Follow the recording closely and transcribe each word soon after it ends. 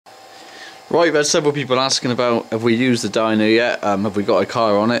Right, we've had several people asking about have we used the Dyno yet, have we got a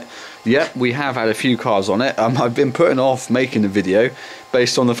car on it? Yep, we have had a few cars on it. I've been putting off making a video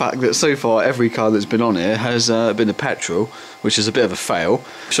based on the fact that so far every car that's been on here has been a petrol, which is a bit of a fail.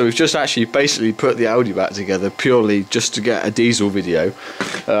 So we've just actually basically put the Audi back together purely just to get a diesel video.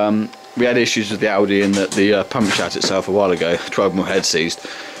 We had issues with the Audi in that the pump shut itself a while ago, 12mm head seized.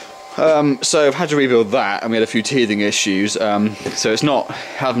 So I've had to rebuild that, and we had a few teething issues, so it's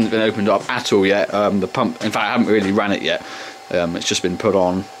haven't been opened up at all yet. The pump, in fact, I haven't really ran it yet. It's just been put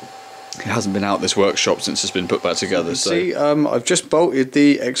on. It hasn't been out this workshop since it's been put back together. So see, I've just bolted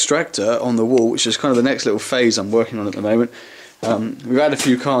the extractor on the wall, which is kind of the next little phase I'm working on at the moment. We've had a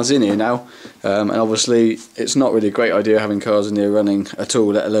few cars in here now, and obviously it's not really a great idea having cars in here running at all,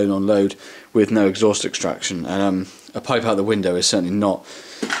 let alone on load, with no exhaust extraction. And a pipe out the window is certainly not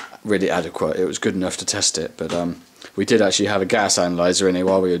really adequate. It was good enough to test it, but we did actually have a gas analyzer in here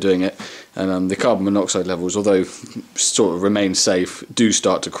while we were doing it, and the carbon monoxide levels, although sort of remain safe, do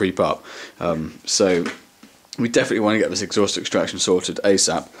start to creep up. So we definitely want to get this exhaust extraction sorted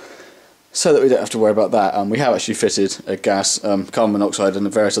ASAP, so that we don't have to worry about that. We have actually fitted a gas, carbon monoxide and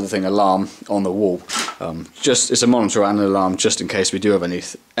a various other thing alarm on the wall. It's a monitor and an alarm just in case we do have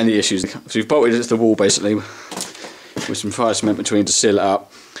any issues. So we've bolted it to the wall basically with some fire cement between to seal it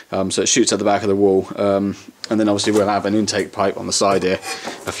up. So it shoots at the back of the wall, and then obviously we'll have an intake pipe on the side here,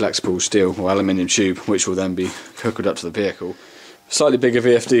 a flexible steel or aluminium tube, which will then be hooked up to the vehicle. Slightly bigger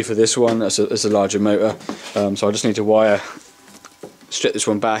VFD for this one, that's a larger motor, so I just need to strip this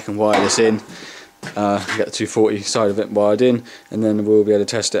one back and wire this in, get the 240 side of it wired in, and then we'll be able to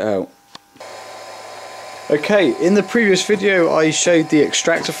test it out. Okay, in the previous video I showed the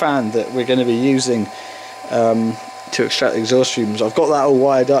extractor fan that we're going to be using to extract the exhaust fumes. I've got that all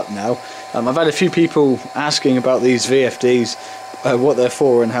wired up now. I've had a few people asking about these VFDs, what they're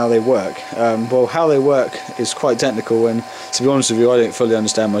for and how they work. Well, how they work is quite technical, and to be honest with you, I don't fully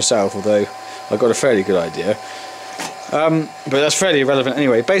understand myself, although I've got a fairly good idea. But that's fairly irrelevant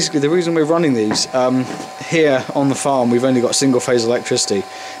anyway. Basically, the reason we're running these, here on the farm we've only got single phase electricity,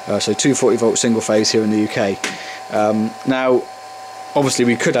 so 240 volt single phase here in the UK. Now obviously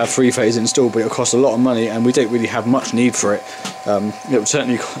we could have three-phase installed, but it'll cost a lot of money and we don't really have much need for it. It would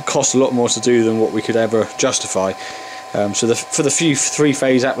certainly cost a lot more to do than what we could ever justify. So for the few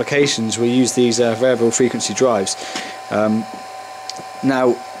three-phase applications we use these variable frequency drives.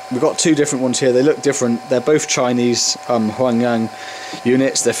 Now we've got two different ones here. They look different. They're both Chinese Huangyang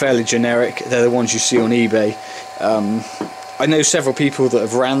units. They're fairly generic. They're the ones you see on eBay. I know several people that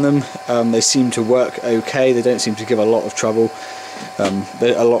have ran them. They seem to work okay. They don't seem to give a lot of trouble.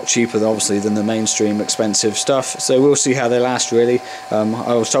 They're a lot cheaper obviously than the mainstream expensive stuff, so we'll see how they last really.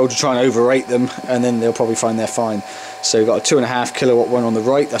 I was told to try and overrate them and then they'll probably find they're fine. So we've got a 2.5 kilowatt one on the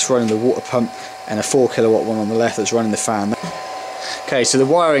right that's running the water pump, and a 4 kilowatt one on the left that's running the fan. Okay, so the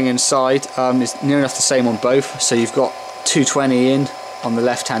wiring inside is near enough the same on both. So you've got 220 in on the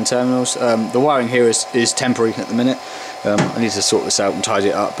left hand terminals. The wiring here is temporary at the minute. I need to sort this out and tidy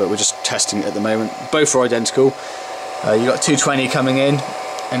it up, but we're just testing it at the moment. Both are identical. You've got 220 coming in,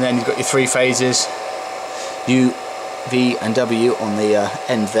 and then you've got your three phases, U, V and W on the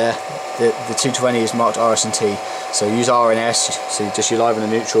end there. The 220 is marked RS and T, so use R and S, so just your live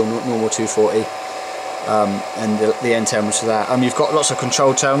and the neutral, normal 240, and the end terminals for that. You've got lots of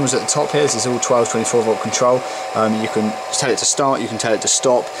control terminals at the top here. This is all 12 24 volt control. You can tell it to start, you can tell it to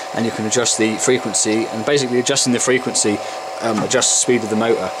stop, and you can adjust the frequency, and basically adjusting the frequency adjusts the speed of the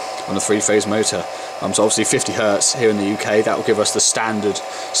motor on a three-phase motor. So obviously 50 Hz here in the UK, that will give us the standard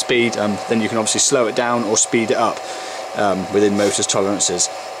speed. Then you can obviously slow it down or speed it up within motors' tolerances.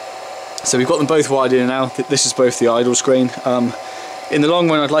 So we've got them both wired in now. This is both the idle screen. In the long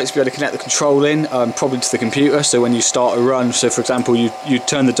run I'd like to be able to connect the control in, probably to the computer, so when you start a run, so for example you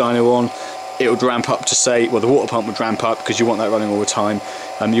turn the dyno on, it would ramp up to say, well, the water pump would ramp up because you want that running all the time.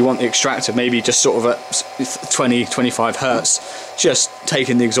 You want the extractor maybe just sort of at 20-25 Hz, just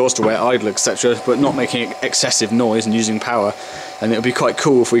taking the exhaust away at idle, etc., but not making excessive noise and using power. And it would be quite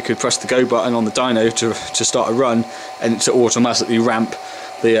cool if we could press the go button on the dyno to start a run, and to automatically ramp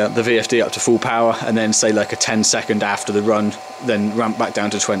the VFD up to full power, and then say like a 10-second after the run, then ramp back down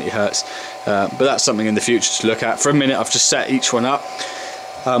to 20 Hz. But that's something in the future to look at. For a minute I've just set each one up.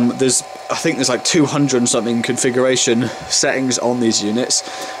 I think there's like 200 and something configuration settings on these units.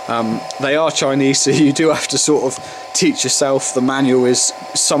 They are Chinese, so you do have to sort of teach yourself. The manual is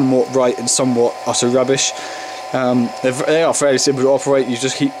somewhat right and somewhat utter rubbish. They are fairly simple to operate. You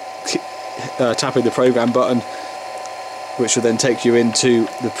just keep tapping the program button, which will then take you into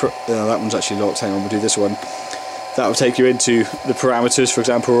the that one's actually locked. Hang on, we'll do this one. that will take you into the parameters. For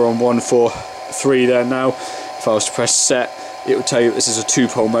example, we're on 143 there now. If I was to press set, it would tell you this is a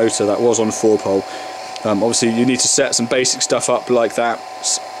 2-pole motor. That was on 4-pole. Obviously you need to set some basic stuff up like that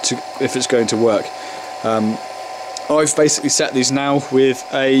if it's going to work. I've basically set these now with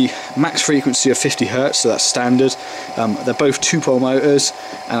a max frequency of 50 Hz, so that's standard. They're both 2-pole motors,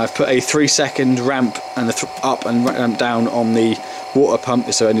 and I've put a 3-second ramp and up and ramp down on the water pump.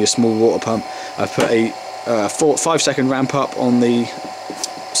 It's only a small water pump. I've put a 5-second ramp up on the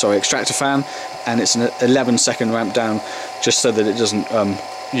extractor fan, and it's an 11-second ramp down, just so that it doesn't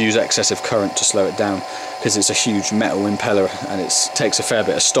use excessive current to slow it down, because it's a huge metal impeller and it takes a fair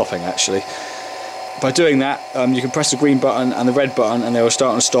bit of stopping actually. By doing that, you can press the green button and the red button and they will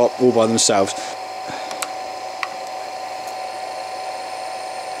start and stop all by themselves.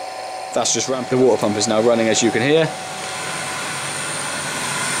 That's just ramp. The water pump is now running, as you can hear.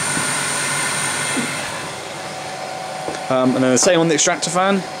 And then the same on the extractor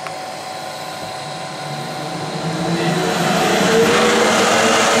fan.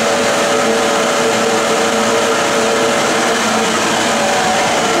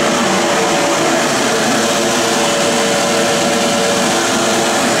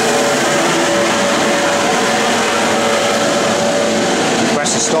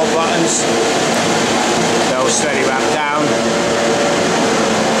 Stop buttons, they'll steady ramp down.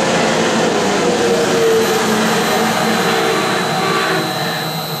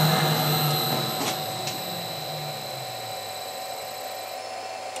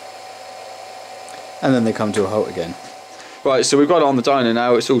 And then they come to a halt again. Right, so we've got it on the dyno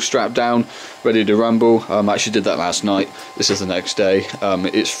now, it's all strapped down, ready to rumble. I actually did that last night, this is the next day.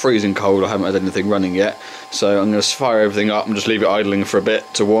 It's freezing cold, I haven't had anything running yet, so I'm going to fire everything up and just leave it idling for a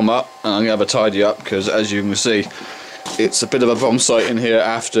bit to warm up, and I'm going to have a tidy up, because as you can see, it's a bit of a bomb site in here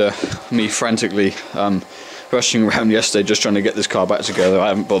after me frantically rushing around yesterday just trying to get this car back together. I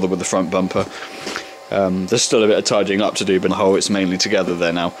haven't bothered with the front bumper. There's still a bit of tidying up to do, but the whole it's mainly together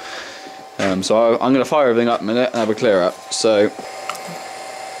there now. So I'm going to fire everything up in a minute and have a clear up. So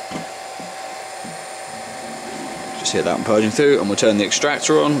just hit that one purging through, and we'll turn the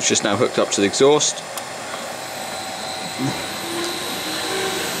extractor on, which is now hooked up to the exhaust.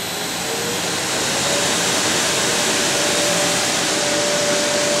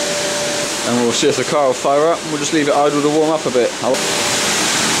 And we'll see if the car will fire up, and we'll just leave it idle to warm up a bit.